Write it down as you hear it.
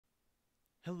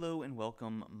Hello and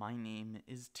welcome. My name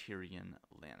is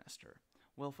TyrionLanstr.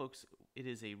 Well, folks, it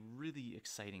is a really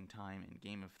exciting time in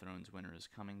Game of Thrones Winter is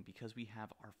Coming because we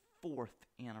have our 4th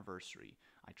anniversary.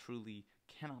 I truly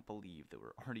cannot believe that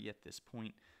we're already at this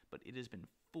point, but it has been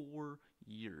 4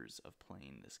 years of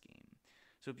playing this game.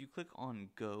 So if you click on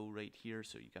Go right here,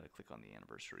 so you got to click on the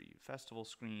anniversary festival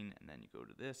screen, and then you go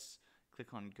to this,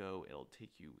 click on Go, it'll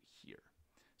take you here.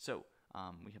 So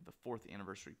we have the 4th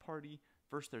anniversary party.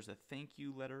 First, there's a thank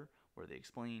you letter where they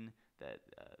explain that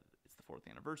it's the 4th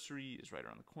anniversary, is right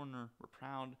around the corner. We're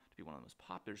proud to be one of the most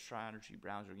popular strategy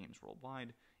browser games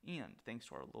worldwide, and thanks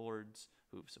to our lords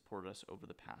who have supported us over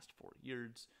the past 4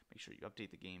 years. Make sure you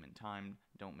update the game in time.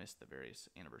 Don't miss the various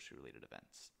anniversary-related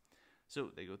events. So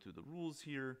they go through the rules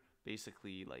here.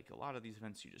 Basically, like a lot of these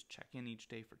events, you just check in each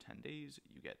day for 10 days.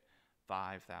 You get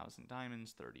 5,000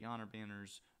 diamonds, 30 honor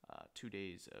banners, 2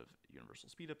 days of universal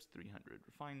speedups, 300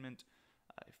 refinement,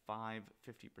 5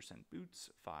 50% boots,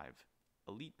 5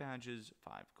 elite badges,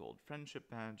 5 gold friendship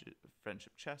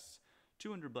chests,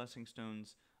 200 blessing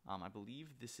stones. I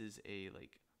believe this is a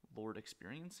lord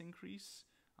experience increase.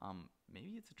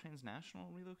 Maybe it's a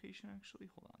transnational relocation actually.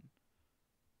 Hold on.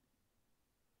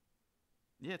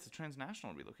 Yeah, it's a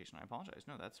transnational relocation. I apologize.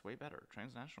 No, that's way better.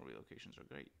 Transnational relocations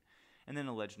are great. And then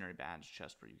a legendary badge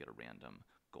chest where you get a random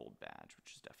gold badge,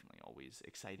 which is definitely always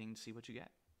exciting to see what you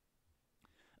get.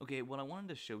 Okay, what I wanted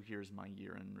to show here is my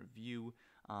year in review.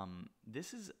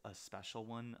 This is a special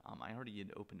one. I already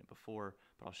had opened it before,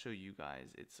 but I'll show you guys.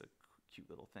 It's a cute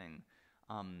little thing.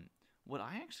 What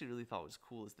I actually really thought was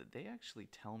cool is that they actually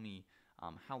tell me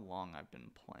how long I've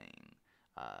been playing,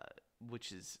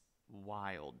 which is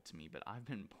wild to me, but I've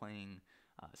been playing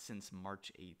since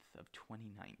March 8th of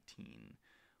 2019,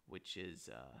 which is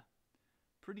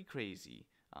pretty crazy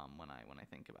when I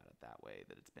think about it that way,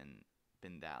 that it's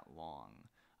been that long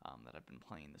that I've been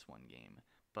playing this one game.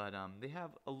 But they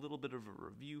have a little bit of a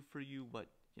review for you, how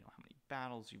many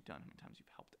battles you've done, how many times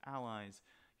you've helped allies,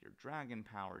 your dragon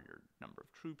power, your number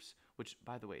of troops, which,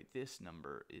 by the way, this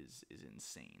number is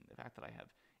insane. The fact that I have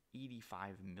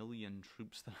 85 million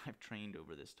troops that I've trained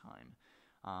over this time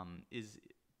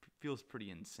feels pretty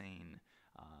insane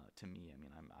to me. I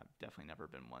mean, I've definitely never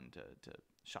been one to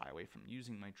shy away from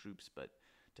using my troops, but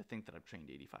to think that I've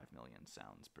trained 85 million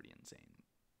sounds pretty insane.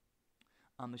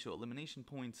 They show elimination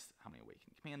points, how many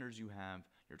awakened commanders you have,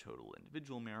 your total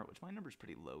individual merit, which my number is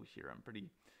pretty low here.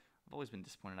 I've always been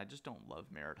disappointed. I just don't love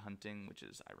merit hunting, which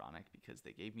is ironic because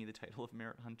they gave me the title of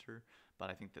merit hunter,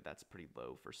 but I think that that's pretty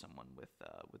low for someone with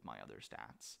my other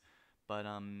stats. But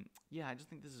yeah, I just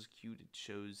think this is cute. It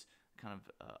shows kind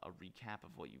of a recap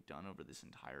of what you've done over this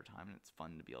entire time, and it's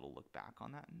fun to be able to look back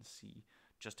on that and see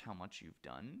just how much you've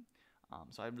done.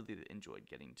 So I really enjoyed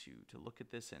getting to look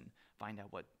at this and find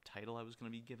out what title I was going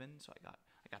to be given. So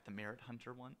I got the Merit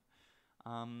Hunter one.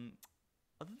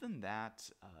 Other than that,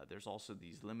 there's also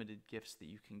these limited gifts that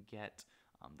you can get,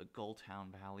 the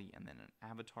Gulltown Valley, and then an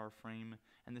avatar frame.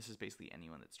 And this is basically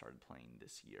anyone that started playing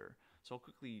this year. So I'll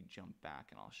quickly jump back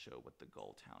and I'll show what the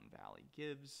Gulltown Valley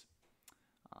gives.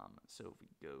 So if we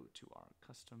go to our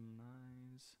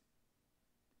customize,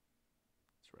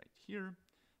 it's right here.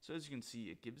 So as you can see,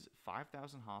 it gives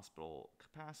 5,000 hospital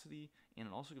capacity, and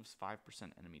it also gives 5%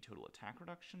 enemy total attack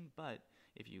reduction, but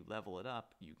if you level it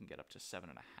up, you can get up to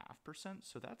 7.5%.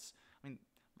 So that's,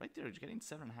 right there, getting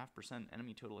 7.5%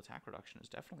 enemy total attack reduction is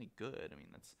definitely good.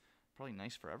 That's probably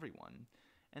nice for everyone.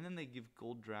 And then they give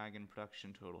Gold Dragon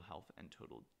production, total health, and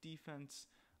total defense.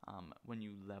 When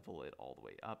you level it all the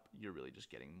way up, you're really just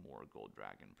getting more Gold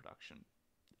Dragon production.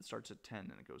 It starts at 10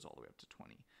 and it goes all the way up to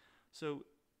 20. So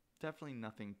definitely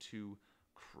nothing too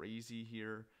crazy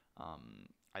here.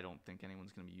 I don't think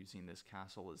anyone's going to be using this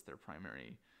castle as their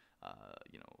primary,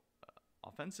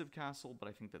 offensive castle, but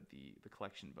I think that the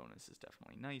collection bonus is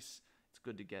definitely nice. It's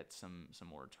good to get some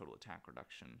more total attack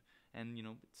reduction, and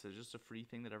it's just a free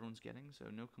thing that everyone's getting, so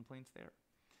no complaints there.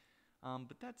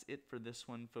 But that's it for this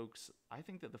one, folks. I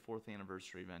think that the 4th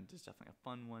anniversary event is definitely a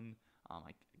fun one.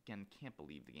 I, again, can't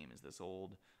believe the game is this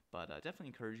old, but definitely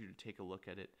encourage you to take a look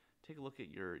at it. Take a look at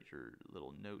your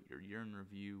little note, your year in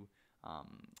review,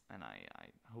 and I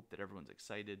hope that everyone's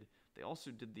excited. They also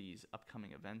did these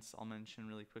upcoming events I'll mention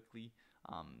really quickly.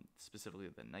 Specifically,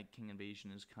 the Night King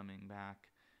invasion is coming back.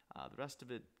 The rest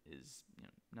of it is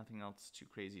nothing else too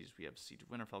crazy. Just we have Siege of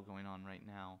Winterfell going on right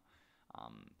now.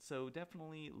 So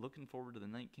definitely looking forward to the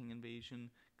Night King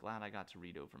invasion. Glad I got to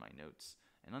read over my notes.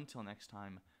 And until next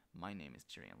time, my name is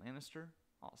TyrionLanstr.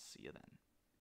 I'll see you then.